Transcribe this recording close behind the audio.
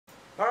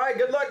Alright,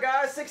 good luck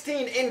guys.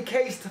 16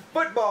 Encased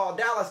football.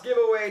 Dallas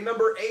giveaway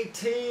number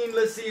 18.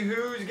 Let's see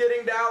who's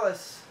getting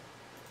Dallas.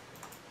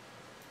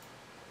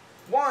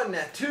 1,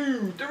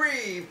 2,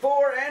 3,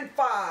 4, and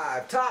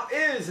 5. Top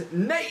is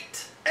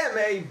Nate.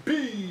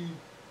 M-A-B.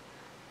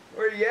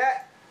 Where you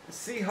at?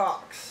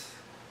 Seahawks.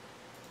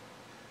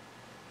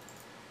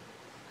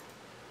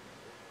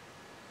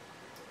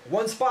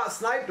 One spot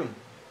sniped him.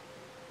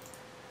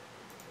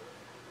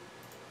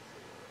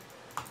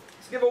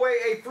 Let's give away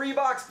a free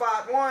box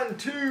spot. 1,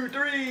 2,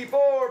 3,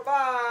 4,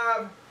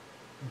 5.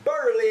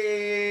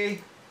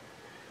 Burley.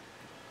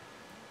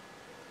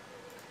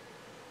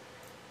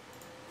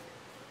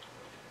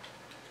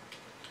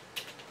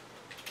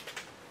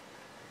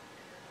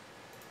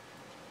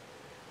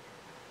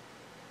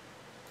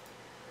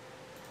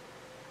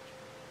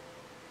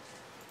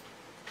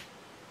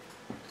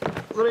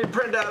 Let me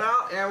print that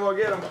out and we'll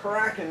get them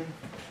cracking.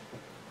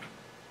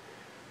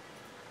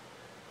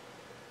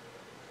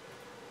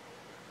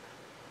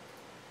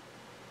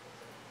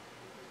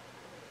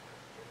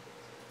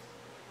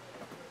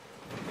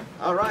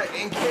 Alright,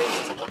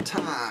 Encased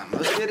time.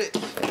 Let's get it.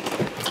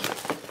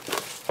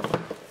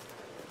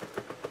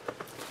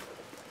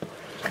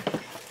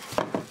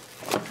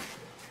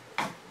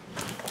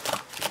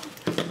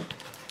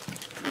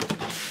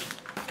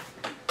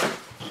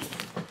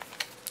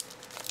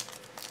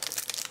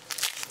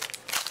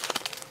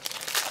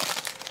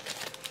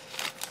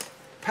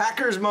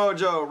 Packers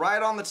Mojo,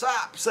 right on the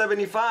top,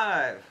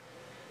 75.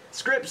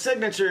 Script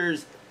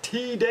signatures,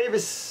 T.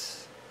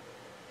 Davis.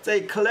 It's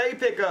a clay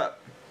pickup.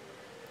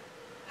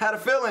 Had a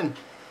feeling.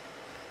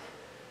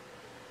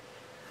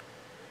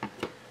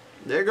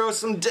 There goes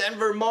some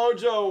Denver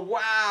Mojo.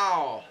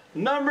 Wow.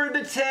 Number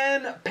to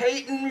 10,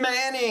 Peyton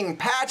Manning.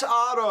 Patch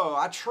auto.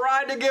 I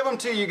tried to give them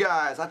to you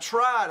guys. I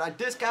tried. I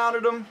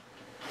discounted them.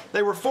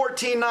 They were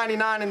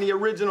 $14.99 in the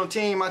original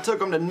team. I took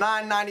them to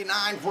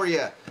 $9.99 for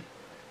you.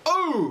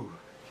 Ooh.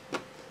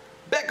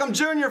 Beckham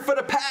Jr. for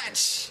the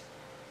patch.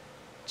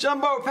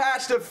 Jumbo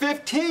patch to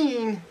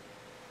 15.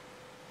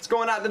 It's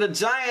going out to the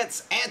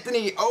Giants.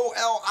 Anthony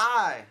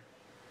O-L-I.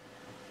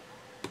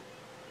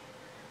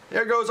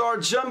 There goes our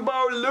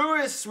Jumbo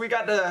Lewis. We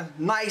got the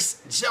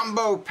nice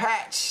jumbo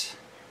patch.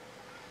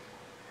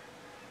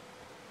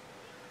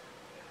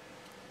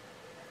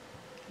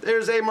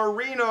 There's a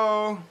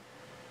Marino.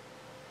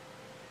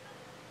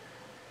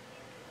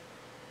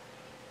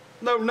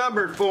 No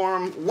numbered for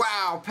him.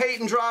 Wow,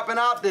 Peyton dropping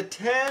out to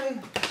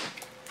 10.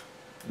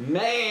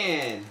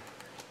 Man.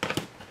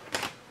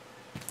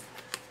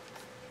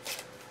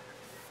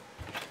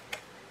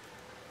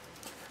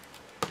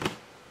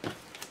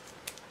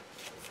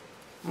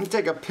 Let me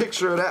take a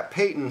picture of that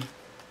Peyton.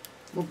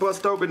 We'll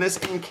bust open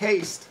this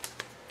Encased.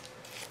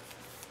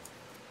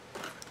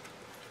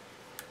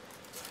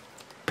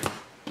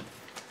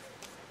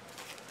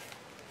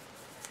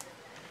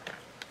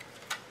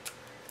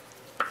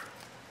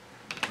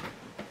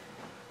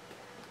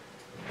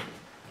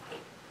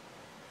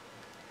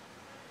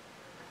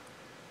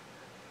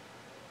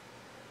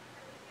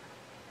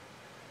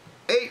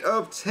 Eight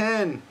of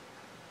 10.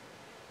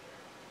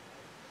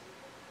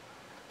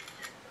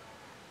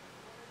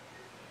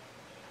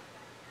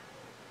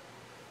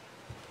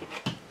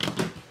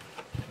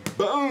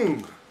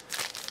 Boom.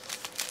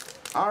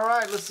 All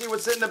right, let's see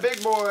what's in the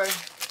big boy.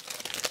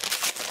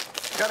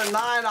 Got a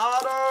 9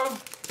 auto.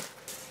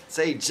 It's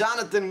a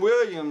Jonathan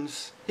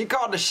Williams. He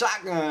called the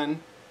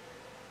shotgun.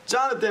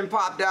 Jonathan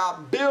popped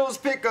out. Bills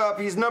pickup.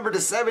 He's numbered to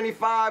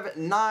 75,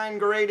 9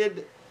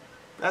 graded.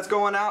 That's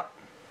going out.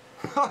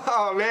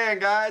 Oh man,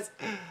 guys.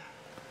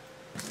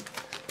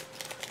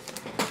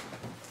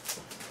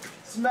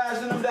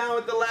 Smashing them down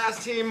with the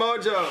last team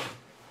mojo.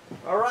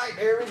 Alright,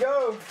 here we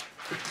go.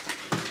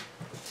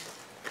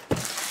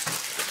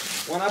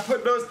 When I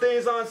put those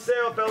things on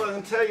sale, fellas,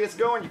 and tell you it's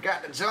going, you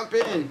got to jump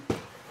in.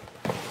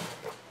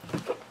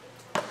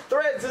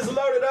 Threads is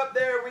loaded up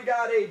there. We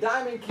got a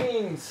Diamond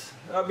Kings.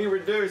 That'll be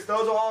reduced.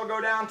 Those will all go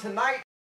down tonight.